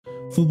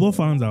Football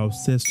fans are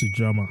obsessed with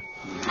drama.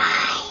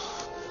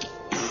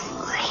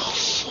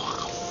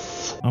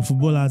 And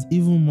football has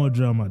even more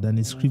drama than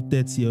a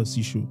scripted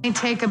TLC show. It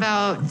take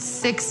about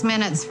 6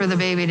 minutes for the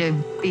baby to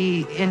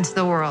be into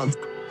the world.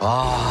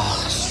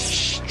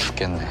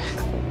 죽겠네.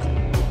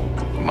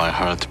 My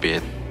heart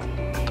beat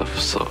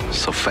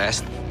so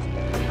fast.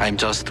 I'm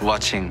just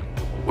watching,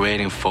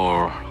 waiting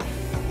for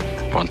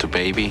the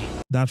baby.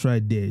 That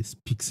right there is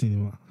peak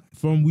cinema.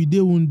 From we day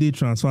one day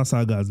transfer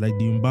sagas like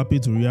the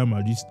Mbappe to Real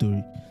Madrid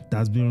story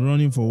that's been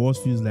running for what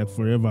feels like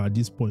forever at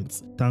this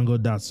point, thank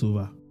God that's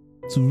over,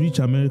 to rich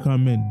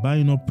American men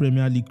buying up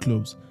Premier League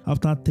clubs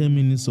after 10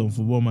 minutes on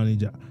Football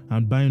Manager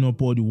and buying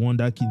up all the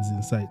wonder kids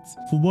in sight.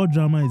 Football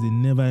drama is a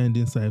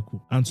never-ending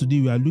cycle, and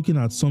today we are looking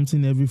at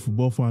something every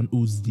football fan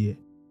owes dear,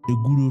 a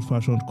good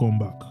old-fashioned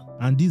comeback.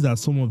 And these are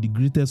some of the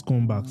greatest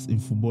comebacks in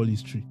football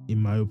history, in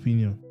my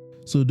opinion.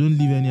 So don't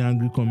leave any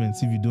angry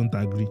comments if you don't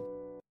agree.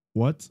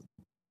 What?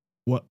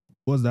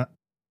 What's that?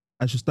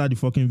 I should start the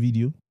fucking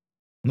video.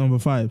 Number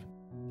 5.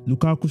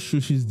 Lukaku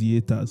shushes the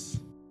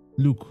haters.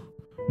 Look,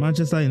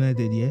 Manchester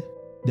United, yeah?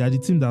 They are the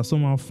team that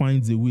somehow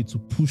finds a way to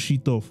push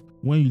it off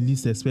when you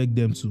least expect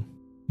them to.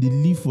 They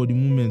live for the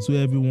moments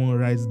where everyone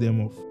writes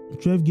them off.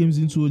 12 games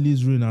into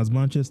Ole's reign as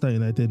Manchester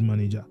United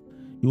manager,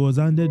 he was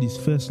handed his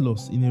first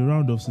loss in a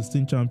round of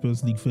 16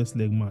 Champions League first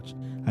leg match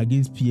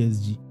against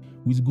PSG,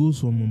 with goals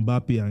from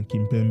Mbappe and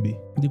Kimpembe.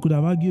 They could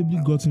have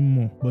arguably gotten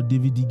more, but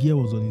David De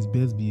Gea was on his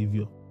best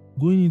behavior.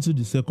 Going into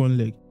the second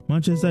leg,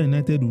 Manchester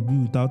United would be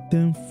without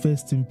 10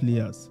 first-team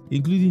players,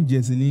 including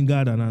Jesse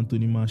Lingard and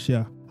Anthony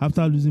Martial,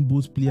 after losing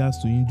both players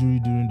to injury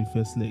during the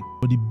first leg.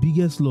 But the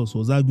biggest loss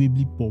was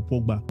arguably Paul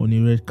Pogba on a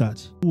red card,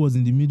 who was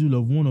in the middle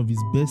of one of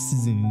his best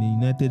seasons in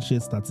the United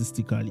shirt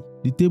statistically.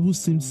 The table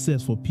seemed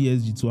set for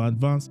PSG to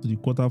advance to the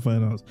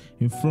quarterfinals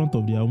in front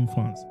of their home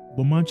fans.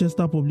 But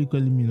Manchester public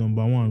enemy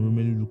number 1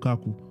 Romelu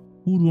Lukaku,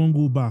 who would one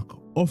go back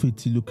off a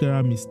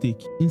Tilukera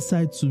mistake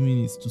inside 2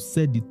 minutes to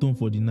set the tone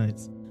for the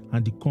night,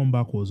 and the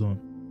comeback was on.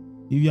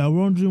 If you are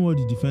wondering what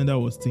the defender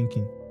was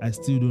thinking, I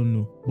still don't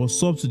know, but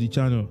sub to the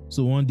channel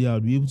so one day I'll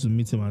be able to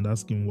meet him and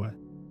ask him why.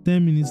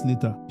 10 minutes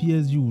later,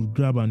 PSG would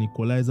grab an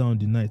equalizer on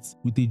the night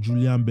with a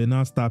Julian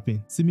Bernard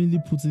tapping, seemingly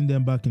putting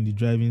them back in the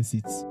driving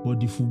seats.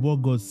 But the football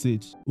gods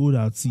said, hold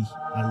our tea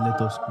and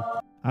let us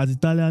cook. As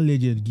Italian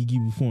legend Gigi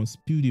Buffon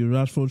spilled a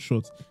Rashford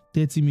shot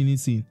 30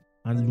 minutes in,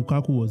 and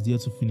Lukaku was there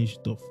to finish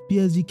it off.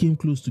 PSG came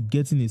close to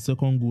getting a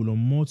second goal on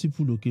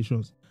multiple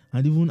occasions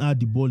and even had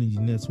the ball in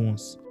the net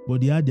once,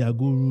 but they had their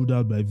goal ruled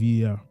out by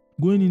VAR.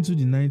 Going into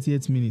the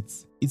 90th minute,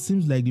 it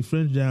seems like the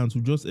French Giants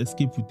would just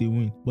escape with a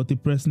win, but a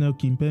personal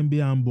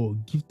Kimpembe handball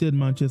gifted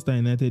Manchester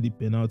United a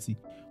penalty,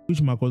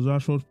 which Marcus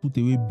Rashford put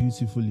away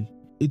beautifully.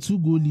 A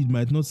 2-goal lead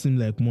might not seem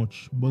like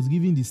much, but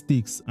given the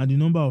stakes and the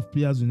number of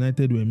players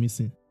United were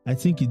missing, I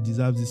think it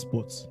deserves this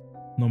spot.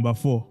 Number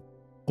 4.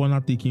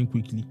 Corner taking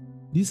quickly.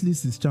 This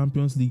list is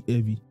Champions League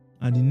heavy,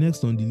 and the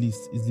next on the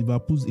list is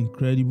Liverpool's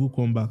incredible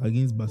comeback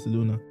against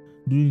Barcelona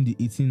during the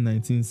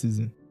 18-19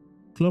 season.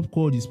 Klopp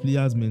called his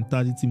players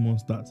mentality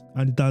monsters,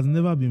 and it has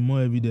never been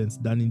more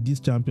evident than in this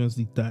Champions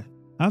League tie.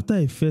 After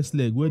a first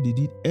leg where they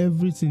did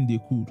everything they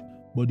could,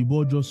 but the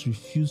ball just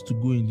refused to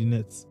go in the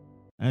nets.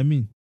 I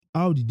mean,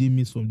 how did they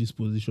miss from this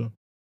position?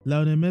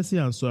 Lionel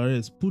Messi and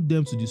Suarez put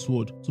them to the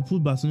sword to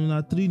put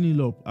Barcelona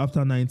 3-0 up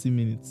after 90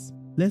 minutes.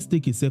 Let's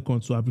take a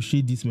second to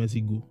appreciate this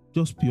Messi goal.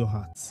 Just pure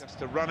heart. Just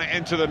to run it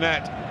into the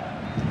net.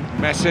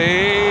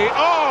 Messi.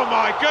 Oh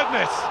my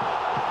goodness.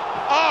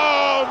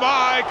 Oh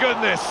my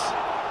goodness.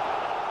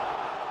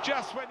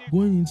 Just when you...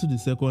 Going into the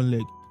second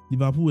leg,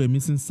 Liverpool were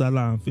missing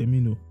Salah and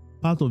Firmino,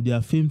 part of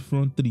their famed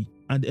front three,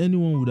 and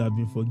anyone would have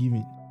been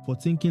forgiven for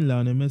thinking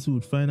Lionel Messi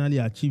would finally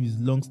achieve his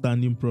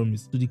long-standing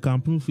promise to the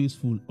Camp Nou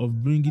faithful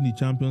of bringing the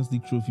Champions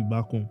League trophy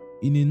back home.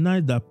 In a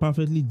night that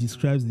perfectly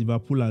describes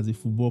Liverpool as a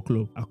football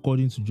club,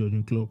 according to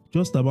Jurgen Klopp,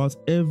 just about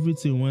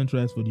everything went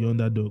right for the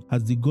underdog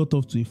as they got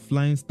off to a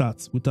flying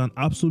start with an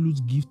absolute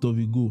gift of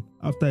a goal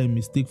after a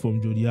mistake from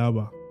Jordi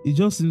Alba. It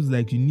just seems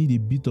like you need a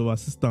bit of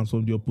assistance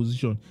from the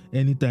opposition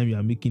anytime you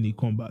are making a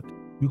comeback,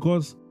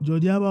 because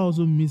Jordi Alba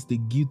also missed a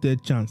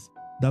gifted chance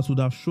that would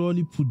have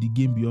surely put the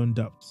game beyond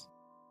doubt.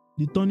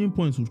 The turning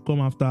points would come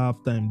after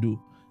halftime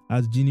though,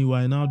 as Gini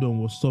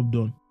Wijnaldum was subbed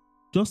on.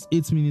 Just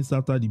 8 minutes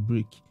after the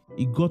break,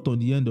 he got on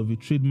the end of a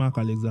trademark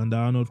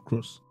Alexander-Arnold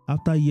cross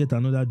after yet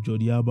another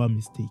Jordi Alba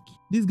mistake.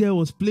 This guy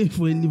was playing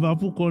for a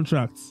Liverpool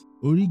contract.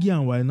 Origi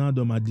and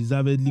Wijnaldum are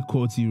deservedly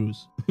called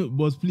heroes,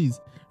 but please,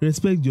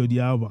 respect Jordi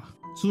Alba.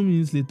 2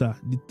 minutes later,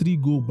 the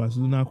 3-goal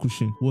Barcelona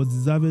cushion was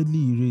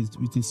deservedly erased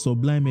with a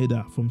sublime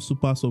header from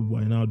super sub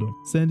Wijnaldum,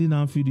 sending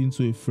Anfield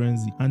into a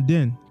frenzy. And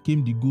then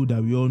came the goal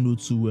that we all know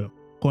too well,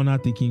 corner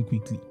taking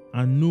quickly.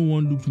 And no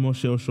one looked more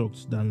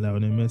shell-shocked than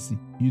Lionel Messi.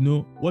 You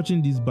know,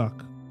 watching this back,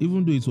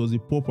 even though it was a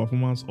poor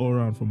performance all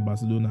round from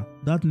Barcelona,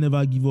 that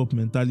never give up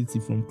mentality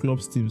from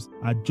Klopp's teams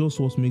are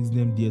just what makes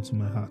them dear to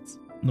my heart.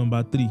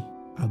 Number 3.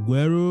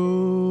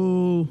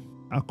 Aguero!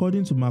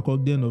 According to Mark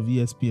Ogden of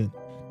ESPN,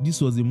 this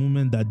was a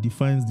moment that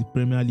defines the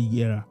Premier League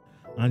era,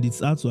 and it's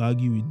hard to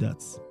argue with that.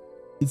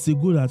 It's a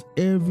goal that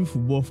every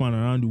football fan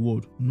around the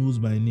world knows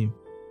by name.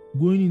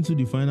 Going into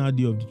the final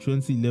day of the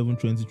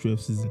 2011-2012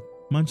 season,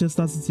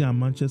 Manchester City and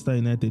Manchester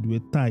United were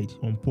tied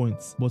on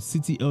points, but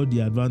City held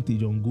the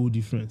advantage on goal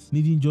difference,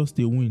 needing just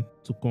a win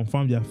to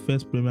confirm their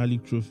first Premier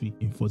League trophy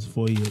in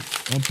 44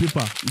 years. On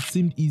paper, it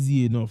seemed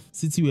easy enough.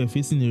 City were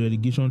facing a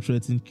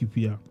relegation-threatened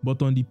QPR,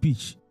 but on the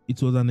pitch,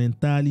 it was an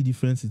entirely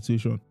different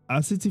situation,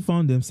 as City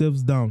found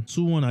themselves down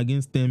 2-1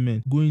 against 10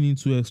 men going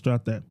into extra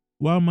time,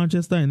 while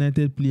Manchester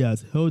United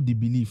players held the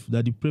belief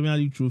that the Premier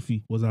League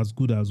trophy was as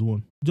good as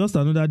won. Just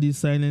another day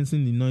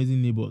silencing the noisy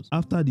neighbours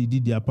after they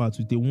did their part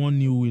with a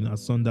 1-0 win at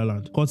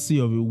Sunderland, courtesy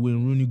of a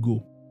Wayne Rooney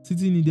goal.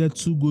 City needed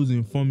 2 goals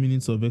in 4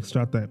 minutes of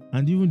extra time,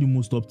 and even the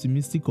most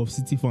optimistic of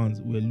City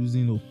fans were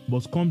losing hope.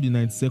 But come the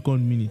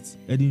 92nd minute,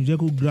 Edin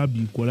Dzeko grabbed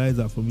the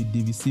equalizer from a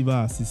David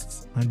Silva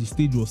assist, and the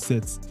stage was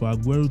set for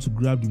Aguero to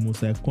grab the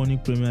most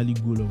iconic Premier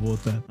League goal of all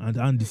time and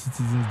hand the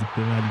citizens the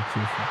Premier League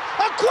trophy.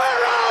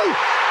 Aguero!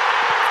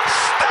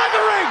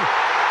 Staggering!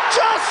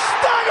 Just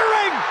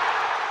staggering!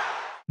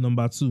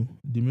 Number 2,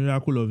 the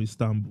miracle of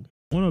Istanbul.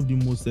 One of the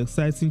most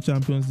exciting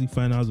Champions League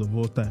finals of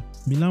all time.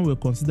 Milan were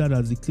considered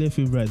as the clear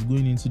favourites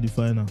going into the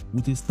final,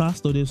 with a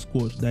star-studded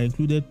squad that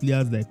included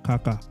players like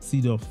Kaka,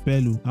 Seedorf,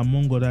 Pello,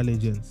 among other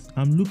legends.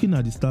 I'm looking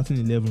at the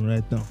starting 11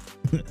 right now,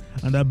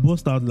 and I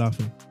burst out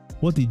laughing.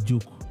 What a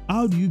joke.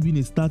 How do you be in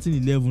a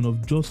starting 11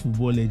 of just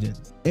football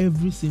legends?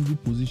 Every single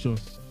position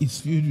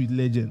is filled with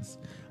legends.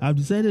 I've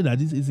decided that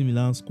this AC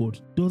Milan squad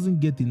doesn't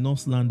get enough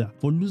slander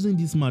for losing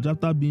this match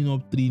after being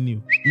up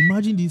 3-0.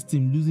 Imagine this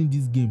team losing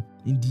this game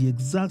in the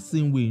exact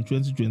same way in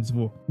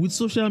 2024. With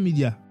social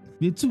media,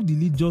 they took the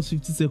lead just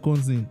 50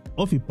 seconds in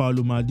off a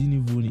Paolo Maldini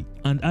volley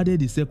and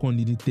added a second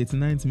in the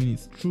 39th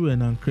minute through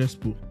Hernan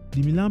Crespo.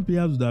 The Milan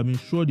players would have been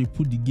sure they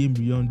put the game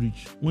beyond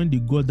reach when they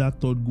got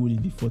that third goal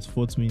in the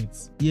 44th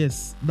minute.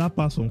 Yes, that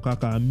pass from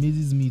Kaka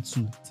amazes me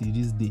too till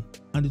this day.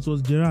 And it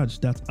was Gerrard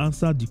that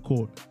answered the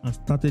call and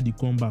started the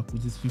comeback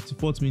with his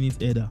 54th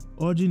minute header,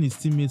 urging his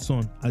teammates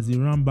on as he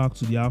ran back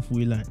to the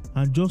halfway line.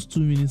 And just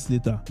 2 minutes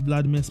later,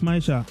 Vladimir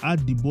Smicer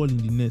had the ball in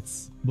the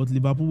nets, but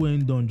Liverpool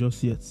weren't done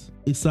just yet.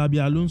 A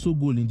Xabi Alonso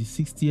goal in the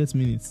 60th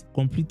minute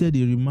completed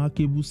a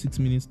remarkable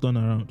 6-minute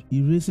turnaround,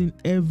 erasing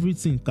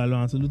everything Carlo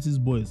Ancelotti's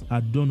boys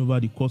had done over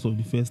the course of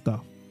the first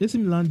half. AC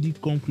Milan did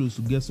come close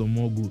to get some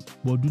more goals,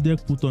 but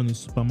Dudek put on his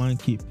Superman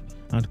cape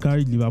and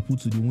carried Liverpool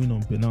to the win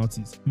on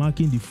penalties,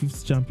 marking the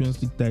 5th Champions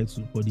League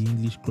title for the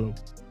English club.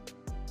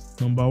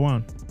 Number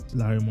 1,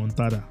 La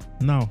Remontada.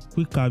 Now,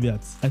 quick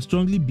caveat, I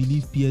strongly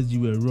believe PSG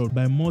were robbed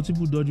by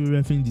multiple dodgy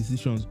refereeing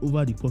decisions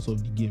over the course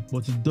of the game,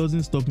 but it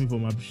doesn't stop me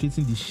from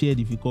appreciating the sheer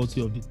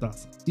difficulty of the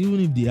task.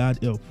 Even if they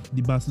had help,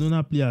 the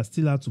Barcelona players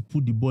still had to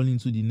put the ball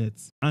into the net.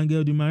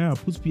 Angel Di Maria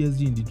put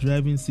PSG in the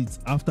driving seat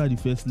after the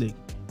first leg,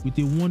 with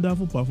a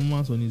wonderful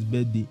performance on his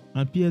birthday,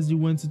 and PSG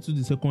went into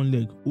the second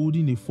leg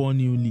holding a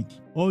 4-0 lead.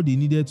 All they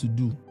needed to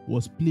do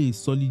was play a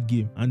solid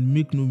game and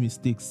make no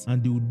mistakes,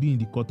 and they would be in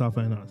the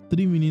quarterfinals.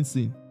 3 minutes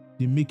in,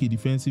 they make a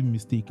defensive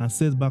mistake and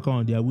set back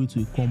on their way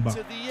to a comeback.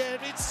 To the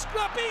end, it's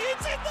scrappy,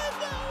 it's in the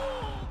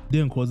goal!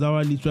 Then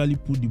Kurzawa literally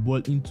put the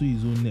ball into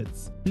his own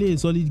nets. Play a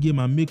solid game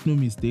and make no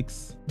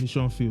mistakes?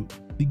 Mission failed.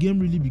 The game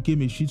really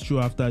became a shit show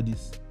after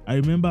this. I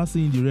remember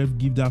seeing the ref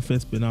give that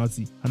first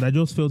penalty, and I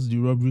just felt the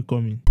robbery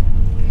coming.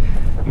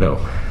 No.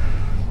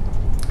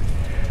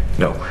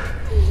 No.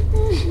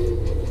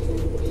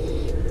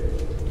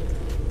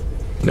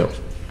 No.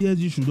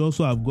 PSG should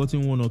also have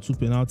gotten 1 or 2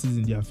 penalties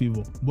in their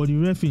favour, but the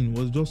refereeing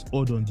was just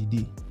odd on the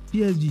day.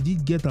 PSG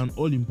did get an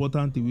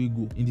all-important away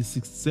goal in the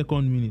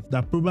 62nd minute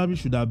that probably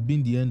should have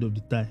been the end of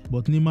the tie,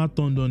 but Neymar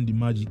turned on the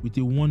magic with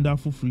a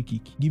wonderful free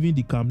kick, giving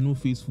the Camp Nou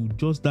faithful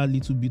just that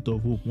little bit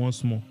of hope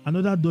once more.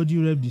 Another dodgy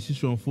ref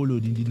decision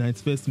followed in the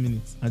 91st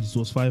minute, and it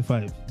was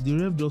 5-5. The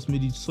ref just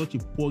made it such a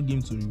poor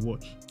game to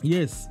rewatch.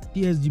 Yes,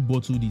 PSG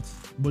bottled it,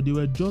 but there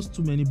were just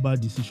too many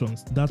bad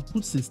decisions that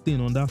puts a stain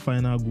on that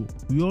final goal.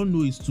 We all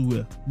know it too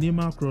well.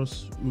 Neymar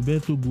cross,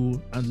 Roberto goal,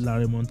 and La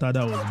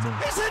Remontada was born.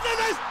 It's in the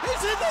net!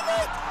 It's in the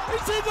net!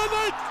 It's in the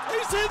net!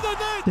 It's in the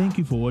net! Thank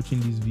you for watching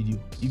this video.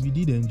 If you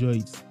did enjoy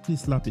it,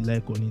 please slap a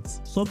like on it.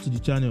 Sub to the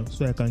channel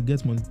so I can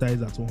get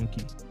monetized at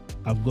 1K.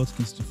 I've got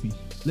kids to feed.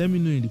 Let me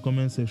know in the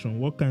comment section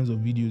what kinds of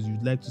videos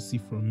you'd like to see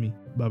from me.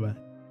 Bye bye.